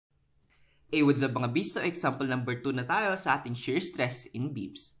Hey, what's up mga bis? So example number 2 na tayo sa ating shear stress in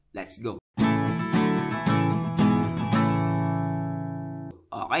beams. Let's go!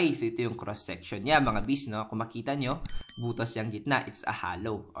 Okay, so ito yung cross-section niya mga bis, no? Kung makita nyo, butas yung gitna, it's a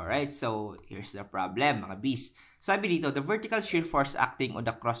hollow. Alright, so here's the problem mga bis. Sabi dito, the vertical shear force acting on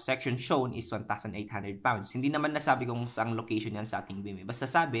the cross-section shown is 1,800 pounds. Hindi naman nasabi kung saan location yan sa ating beam. Basta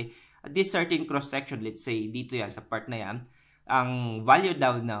sabi, at this certain cross-section, let's say dito yan, sa part na yan, ang value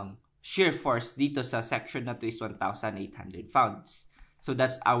daw ng shear force dito sa section na to is 1,800 pounds. So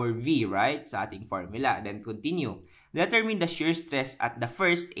that's our V, right? Sa ating formula. Then continue. Determine the shear stress at the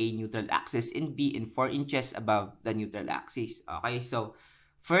first A neutral axis and B in 4 inches above the neutral axis. Okay, so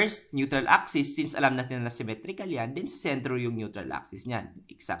first neutral axis, since alam natin na symmetrical yan, then sa sentro yung neutral axis niyan.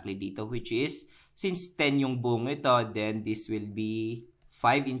 Exactly dito, which is, since 10 yung buong ito, then this will be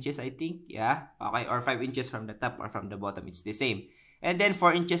 5 inches, I think. Yeah, okay, or 5 inches from the top or from the bottom, it's the same. And then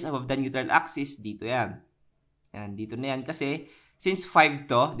 4 inches above the neutral axis, dito yan. Yan, dito na yan. Kasi, since 5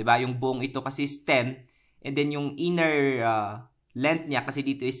 to, di ba? Yung buong ito kasi is 10. And then yung inner length niya kasi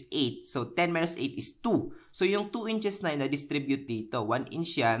dito is 8. So, 10 minus 8 is 2. So, yung 2 inches na na-distribute dito. 1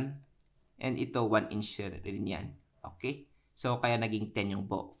 inch yan. And ito, 1 inch rin yan. Okay? So, kaya naging 10 yung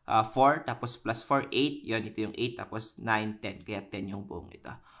buo. 4, tapos plus 4, 8. Yan, ito yung 8, tapos 9, 10. Kaya 10 yung buong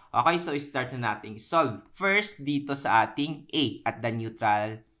ito. Okay, so start na natin solve. First, dito sa ating A at the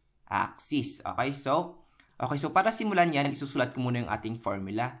neutral axis. Okay, so para simulan yan, isusulat ko muna yung ating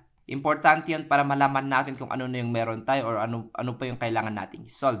formula. Importante yan para malaman natin kung ano na yung meron tayo or ano pa yung kailangan nating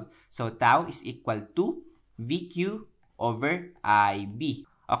solve. So, tau is equal to VQ over IB.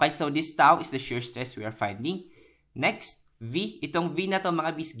 Okay, so this tau is the shear stress we are finding. Next, V. Itong V na to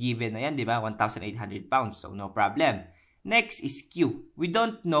mga bis given na yan, di ba? 1,800 pounds. So, no problem. Next is Q. We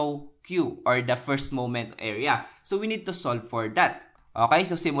don't know Q or the first moment area. So, we need to solve for that. Okay,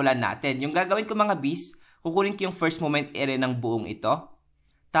 so simulan natin. Yung gagawin ko mga bis, kukunin ko yung first moment area ng buong ito.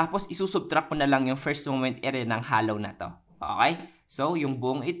 Tapos, isusubtract ko na lang yung first moment area ng hollow na to. Okay? So, yung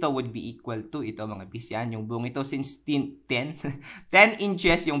buong ito would be equal to ito mga bis yan. Yung buong ito since 10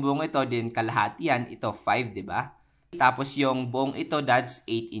 inches yung buong ito, din kalahati yan. Ito 5, di ba? Tapos, yung buong ito, that's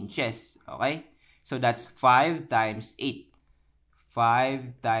 8 inches. Okay? So, that's 5 times 8.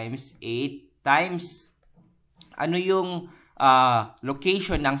 5 times 8 times, ano yung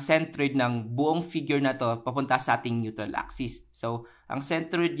location ng centroid ng buong figure na to papunta sa ating neutral axis. So, ang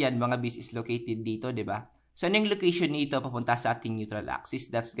centroid yan, mga bis, is located dito, di ba? So, ano yung location nito papunta sa ating neutral axis?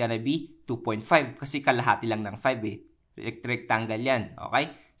 That's gonna be 2.5 kasi kalahati lang ng 5 eh. Rectangle yan,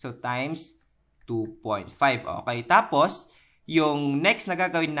 okay? So, times 2.5, okay? Tapos, yung next na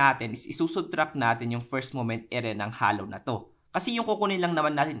gagawin natin is isusubtract natin yung first moment area ng hollow na to. Kasi yung kukunin lang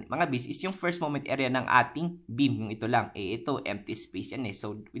naman natin, mga bis, is yung first moment area ng ating beam. Yung ito lang. Eh, ito, empty space yan eh.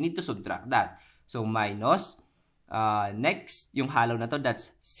 So, we need to subtract that. So, minus, next, yung hollow na to,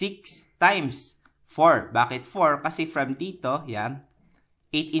 that's 6 times 4. Bakit 4? Kasi from dito, yan,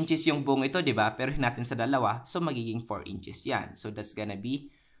 8 inches yung buong ito, di ba? Pero natin sa dalawa, so magiging 4 inches yan. So, that's gonna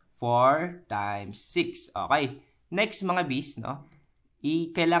be 4 times 6. Okay. Next mga bis, no,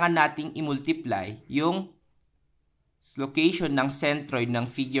 kailangan nating i-multiply yung location ng centroid ng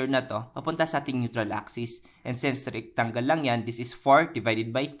figure na to papunta sa ating neutral axis. And since rectangle lang yan, this is 4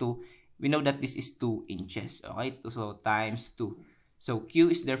 divided by 2. We know that this is 2 inches. Okay, so times 2. So Q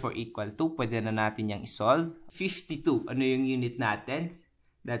is therefore equal to, pwede na natin yung isolve. 52, ano yung unit natin?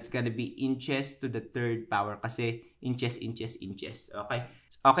 That's gonna be inches to the third power kasi inches, inches, inches. Okay.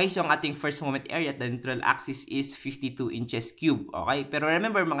 Okay, so ang ating first moment area at the neutral axis is 52 inches cube. Okay, pero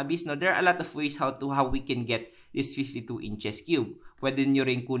remember mga bis, no, there are a lot of ways how we can get this 52 inches cube. Pwede nyo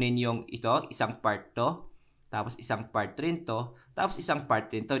rin kunin yung ito, isang part to, tapos isang part rin to, tapos isang part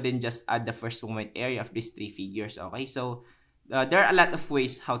rin to, then just add the first moment area of these three figures. Okay, so there are a lot of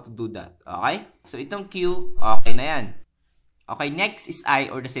ways how to do that. Okay, so itong Q, okay na yan. Okay, next is I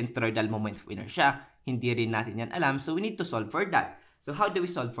or the centroidal moment of inertia. Hindi rin natin yan alam, so we need to solve for that. So how do we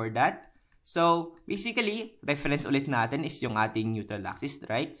solve for that? So basically, reference ulit natin is yung ating neutral axis,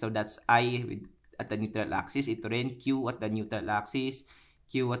 right? So that's I at the neutral axis. Ito rin, Q at the neutral axis,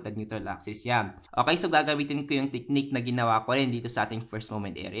 Q at the neutral axis. Yan. Okay, so gagamitin ko yung technique na ginawa ko rin dito sa ating first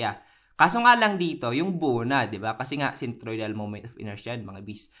moment area. Kaso nga lang dito, yung buo na, di ba? Kasi nga, centroidal moment of inertia, mga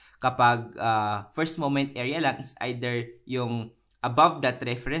bis. Kapag first moment area lang, is either yung above that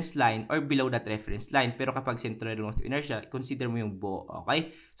reference line or below that reference line. Pero kapag centroidal moment of inertia, consider mo yung buo, okay?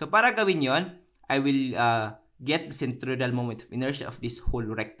 So, para gawin yon, I will get the centroidal moment of inertia of this whole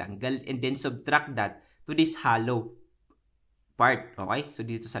rectangle and then subtract that to this hollow part, okay? So,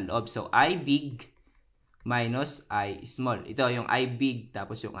 dito sa loob. So, I big minus I small. Ito yung I big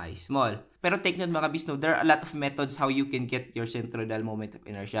tapos yung I small. Pero take note mga bis, no, there are a lot of methods how you can get your centroidal moment of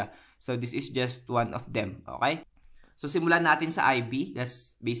inertia. So this is just one of them, okay? So simulan natin sa IB,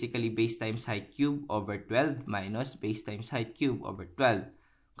 that's basically base times height cube over 12 minus base times height cube over 12.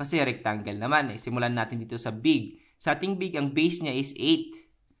 Kasi rectangle naman eh. Simulan natin dito sa big. Sa ating big, ang base niya is 8.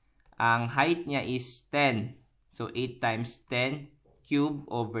 Ang height niya is 10. So 8 times 10 cube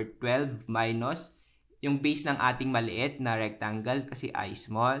over 12 minus yung base ng ating maliit na rectangle kasi I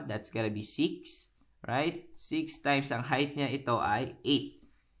small, that's gonna be 6, right? 6 times ang height niya, ito ay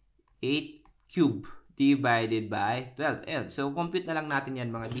 8. 8 cube divided by 12. Ayun. So, compute na lang natin yan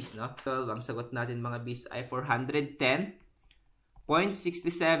mga bis, no? 12, ang sagot natin mga bis ay 410.67.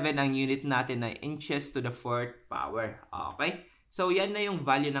 ang unit natin ay inches to the 4th power. Okay? So, yan na yung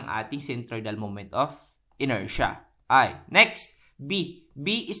value ng ating centroidal moment of inertia. Ay, next, B.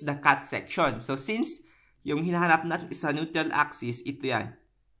 B is the cut section. So, since yung hinahanap natin sa neutral axis, ito yan.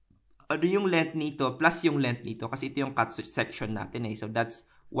 Ano yung length nito plus yung length nito? Kasi ito yung cut section natin eh. So, that's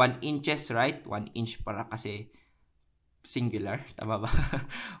 1 inches, right? 1 inch para kasi singular. Tama ba?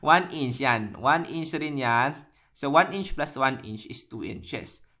 1 inch yan. 1 inch rin yan. So, 1 inch plus 1 inch is 2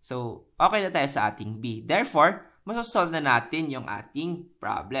 inches. So, okay na tayo sa ating B. Therefore, masosolve na natin yung ating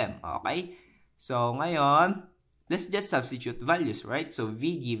problem. Okay? So, ngayon, let's just substitute values, right? So,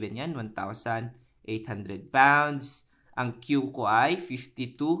 V given yan, 1,800 pounds. Ang Q ko ay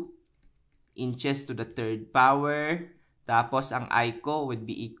 52 inches to the 3rd power. Tapos, ang I ko would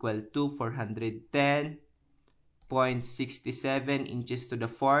be equal to 410.67 inches to the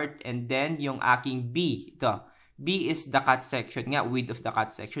 4th. And then, yung aking B, ito. B is the cut section nga, width of the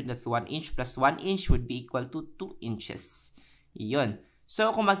cut section. That's 1 inch plus 1 inch would be equal to 2 inches. Iyon.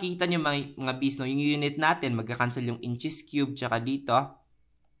 So, kung makikita nyo mga bis, no, yung unit natin, magka-cancel yung inches cube, tsaka dito,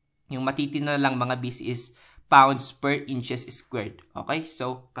 yung matitira lang mga bis is pounds per inches squared. Okay?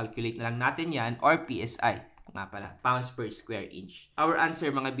 So, calculate na lang natin yan, or PSI. Nga pala, pounds per square inch. Our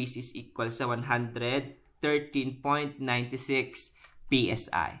answer mga bis is equal sa 113.96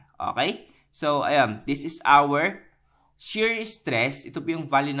 PSI. Okay? So, ayan, this is our shear stress. Ito po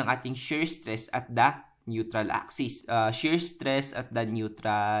yung value ng ating shear stress at the neutral axis. Shear stress at the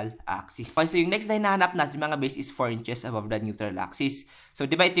neutral axis. Okay, so yung next na hinahanap natin mga base is 4 inches above the neutral axis. So,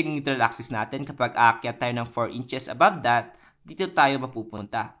 di ba ito yung neutral axis natin? Kapag aakyat tayo ng 4 inches above that, dito tayo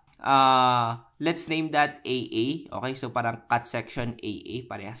mapupunta. Let's name that AA. Okay, so parang cut section AA.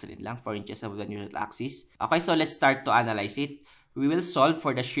 Parehas rin lang, 4 inches above the neutral axis. Okay, so let's start to analyze it. We will solve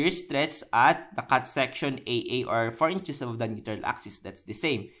for the shear stress at the cut section AA or 4 inches above the neutral axis. That's the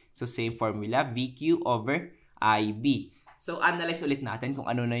same. So, same formula, VQ over IB. So, analyze ulit natin kung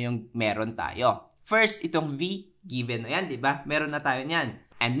ano na yung meron tayo. First, itong V, given na yan, di ba? Meron na tayo niyan.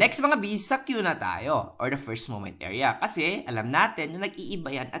 And next mga B, sa Q na tayo, or the first moment area. Kasi, alam natin na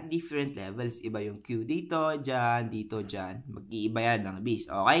nag-iiba yan at different levels. Iba yung Q dito, dyan, dito, dyan. Mag-iiba yan mga B.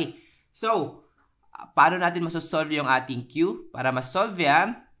 Okay? So, paano natin masosolve yung ating Q? Para masolve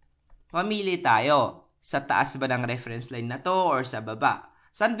yan, mamili tayo. Sa taas ba ng reference line na to or sa baba?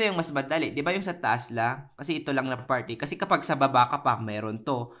 Saan ba yung mas madali? Di ba yung sa taas lang? Kasi ito lang na party. Kasi kapag sa baba ka pa, meron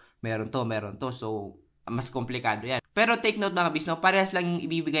to, meron to, meron to. So, mas komplikado yan. Pero take note mga bis, no? Parehas lang yung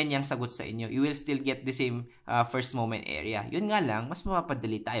ibibigay niyang sagot sa inyo. You will still get the same first moment area. Yun nga lang, mas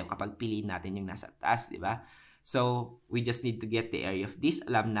mapapadali tayo kapag piliin natin yung nasa taas, di ba? So, we just need to get the area of this.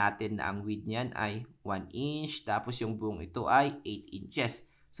 Alam natin na ang width niyan ay 1 inch. Tapos yung buong ito ay 8 inches.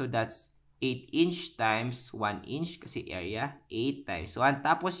 So, that's 8 inch times 1 inch kasi area 8 times 1.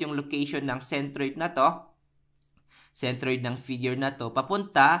 Tapos yung location ng centroid na to, centroid ng figure na to,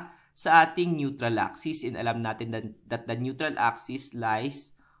 papunta sa ating neutral axis. And alam natin that the neutral axis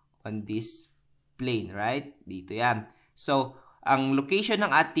lies on this plane, right? Dito yan. So, ang location ng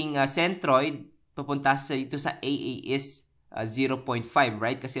ating centroid, papunta sa dito sa AA is 0.5,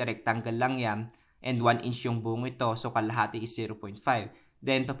 right? Kasi rectangle lang yan. And 1 inch yung buong ito. So, kalahati is 0.5.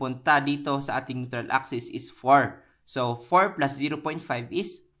 Then, papunta dito sa ating neutral axis is 4. So, 4 plus 0.5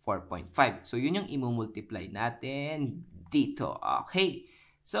 is 4.5. So, yun yung imumultiply natin dito. Okay.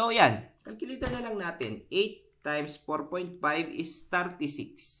 So, yan. Calculator na lang natin. 8 times 4.5 is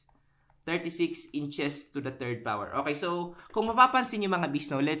 36. 36 inches to the 3rd power. Okay, so, kung mapapansin nyo mga bis,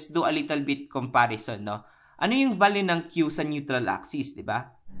 no, let's do a little bit comparison, no? Ano yung value ng Q sa neutral axis, di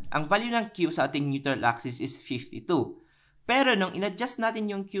ba? Ang value ng Q sa ating neutral axis is 52. Pero nung in-adjust natin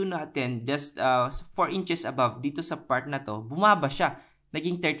yung Q natin just 4 inches above dito sa part na to, bumaba siya.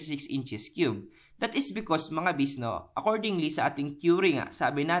 Naging 36 inches cube. That is because mga bis, no, accordingly sa ating Q ring,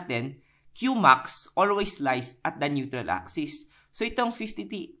 sabi natin, Q max always lies at the neutral axis. So, itong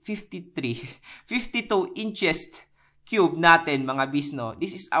 52 inches cube natin, mga bis, no?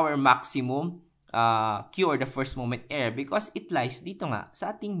 This is our maximum Q or the first moment error because it lies dito nga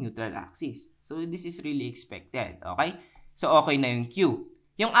sa ating neutral axis. So, this is really expected. Okay? So, okay na yung Q.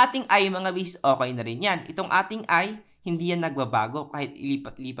 Yung ating I, mga bis, okay na rin yan. Itong ating I, hindi yan nagbabago kahit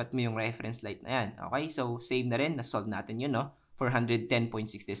ilipat-lipat mo yung reference light na yan. Okay? So, same na rin. Na-solve natin yun, no?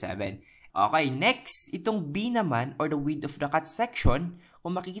 410.67. Okay, next, itong B naman, or the width of the cut section,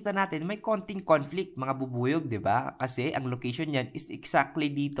 kung makikita natin, may konting conflict, mga bubuyog, di ba? Kasi ang location niyan is exactly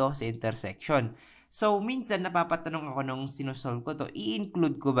dito sa intersection. So, minsan napapatanong ako nung sinusolve ko to,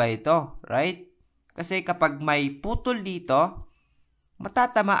 i-include ko ba ito? Right? Kasi kapag may putol dito,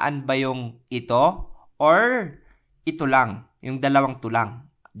 matatamaan ba yung ito? Or ito lang, yung dalawang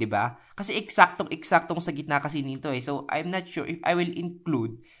tulang? 'Di ba? Kasi eksaktong sa gitna kasi nito eh. So I'm not sure if I will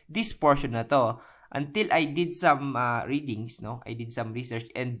include this portion na to until I did some readings, no? I did some research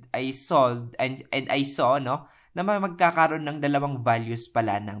and I solved and I saw, no, na magkakaroon ng dalawang values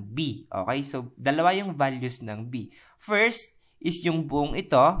pala ng B. Okay? So dalawa yung values ng B. First is yung buong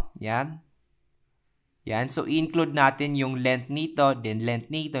ito, yan. Yan. So i-include natin yung length nito, then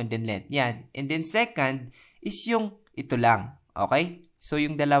length nito, and then length yan. And then second is yung ito lang. Okay? So,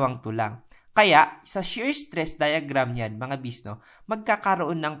 yung dalawang tulang. Kaya, sa shear stress diagram yan, mga bis, no,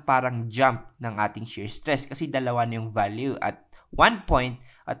 magkakaroon ng parang jump ng ating shear stress kasi dalawa na yung value. At one point,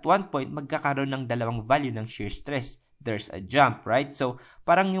 magkakaroon ng dalawang value ng shear stress. There's a jump, right? So,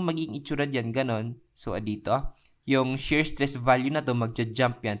 parang yung magiging itsura dyan, ganon. So, dito, yung shear stress value na to,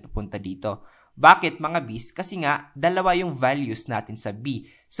 magja-jump yan papunta dito. Bakit, mga bis? Kasi nga, dalawa yung values natin sa B.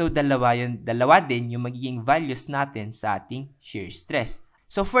 So, dalawa din yung magiging values natin sa ating shear stress.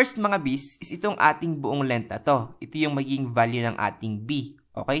 So, first, mga bis, is itong ating buong length na to. Ito yung magiging value ng ating B.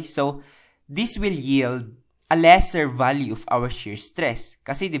 Okay? So, this will yield a lesser value of our shear stress.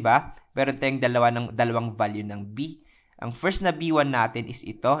 Kasi, di ba, meron tayong dalawang value ng B. Ang first na B1 natin is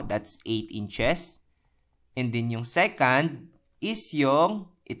ito. That's 8 inches. And then, yung second is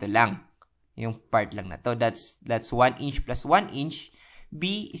yung ito lang. Yung part lang na to. That's 1 inch plus 1 inch.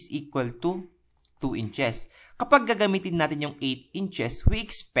 B is equal to 2 inches. Kapag gagamitin natin yung 8 inches, we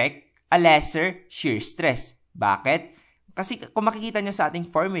expect a lesser shear stress. Bakit? Kasi kung makikita nyo sa ating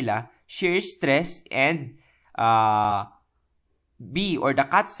formula, shear stress and B or the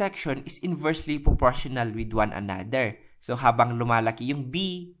cut section is inversely proportional with one another. So, habang lumalaki yung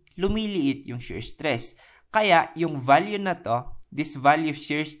B, lumiliit yung shear stress. Kaya, yung value na to, this value of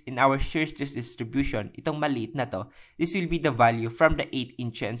shear in our shear stress distribution, itong maliit na to, this will be the value from the 8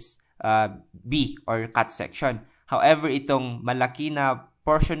 inches B or cut section. However, itong malaki na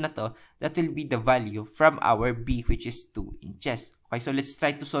portion na to, that will be the value from our B which is 2 inches. Okay, so let's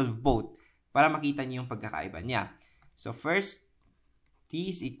try to solve both para makita niyo yung pagkakaiba niya. So first,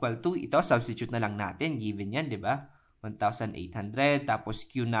 T is equal to, ito, substitute na lang natin, given yan, di ba? 1,800, tapos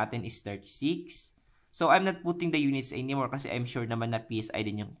Q natin is 36. So, I'm not putting the units anymore kasi I'm sure naman na PSI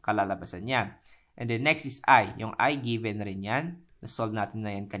din yung kalalabasan niya. And then, next is I. Yung I, given rin yan. Na-solve natin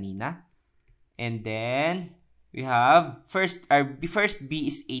na yan kanina. And then, we have, our first B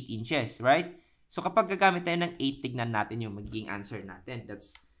is 8 inches, right? So, kapag gagamit tayo ng 8, tignan natin yung magiging answer natin.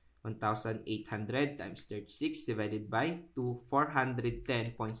 That's 1,800 times 36 divided by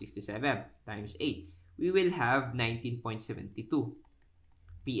 410.67 times 8. We will have 19.72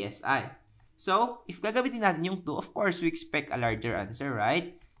 PSI. So, if gagamitin natin yung 2, of course, we expect a larger answer,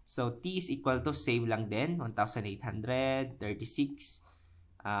 right? So, T is equal to, same lang din, 1,800, 36,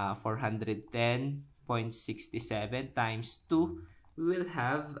 410.67 times 2. We will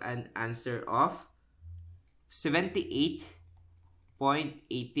have an answer of 78.89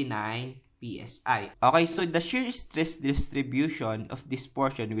 PSI. Okay, so the shear stress distribution of this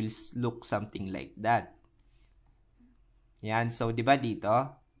portion will look something like that. Yan, so, di ba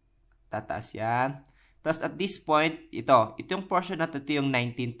dito? Tataas yan. Tapos at this point, itong portion na ito yung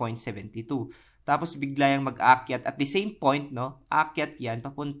 19.72. Tapos bigla yung mag-aakyat. At the same point, no, aakyat yan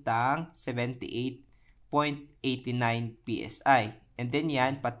papuntang 78.89 PSI. And then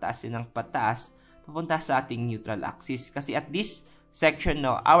yan, pataas yan ng pataas, papunta sa ating neutral axis. Kasi at this section,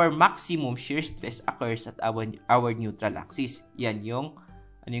 no, our maximum shear stress occurs at our neutral axis. Yan yung,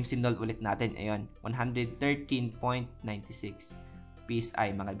 symbol ulit natin? Ayun, 113.96.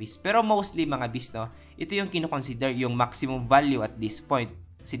 PSI, mga bis. Pero mostly, mga bis, no, ito yung kino-consider yung maximum value at this point.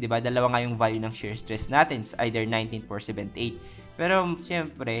 Kasi, di ba, dalawa nga yung value ng shear stress natin. It's either 19 or 78. Pero,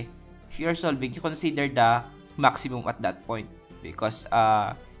 syempre, if you're solving, you consider the maximum at that point. Because,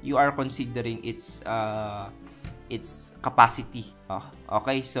 you are considering its capacity.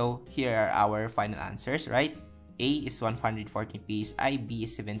 Okay, so, here are our final answers, right? A is 114 PSI, B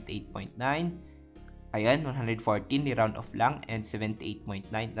is 78.9. Ayan, 114, ni-round off lang, and 78.9,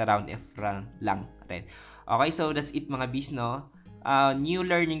 na-round off lang rin. Okay, so that's it mga bis, no? New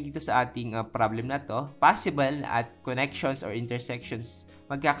learning dito sa ating problem na to. Possible at connections or intersections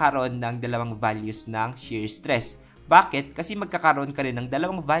magkakaroon ng dalawang values ng shear stress. Bakit? Kasi magkakaroon ka rin ng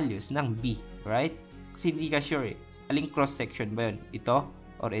dalawang values ng B, right? Kasi hindi ka sure eh. Aling cross-section ba yun? Ito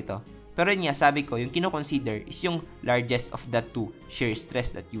or ito? Pero yun nga, sabi ko, yung kino-consider is yung largest of the two shear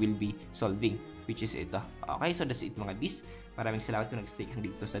stress that you will be solving, which is ito. Okay, so that's it mga bis. Maraming salamat kung nag-stay kang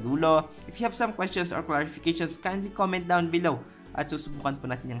dito sa dulo. If you have some questions or clarifications, kindly comment down below. At susubukan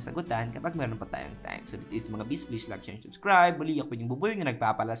po natin yung sagutan kapag meron pa tayong time. So that is mga bis, please like, share, and subscribe. Muli ako yung buboy na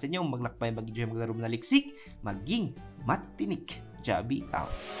nagpapala sa inyo. Maglakbay, mag-enjoy, maglaro na liksik. Maging matinik. Jabi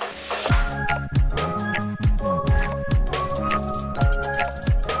out.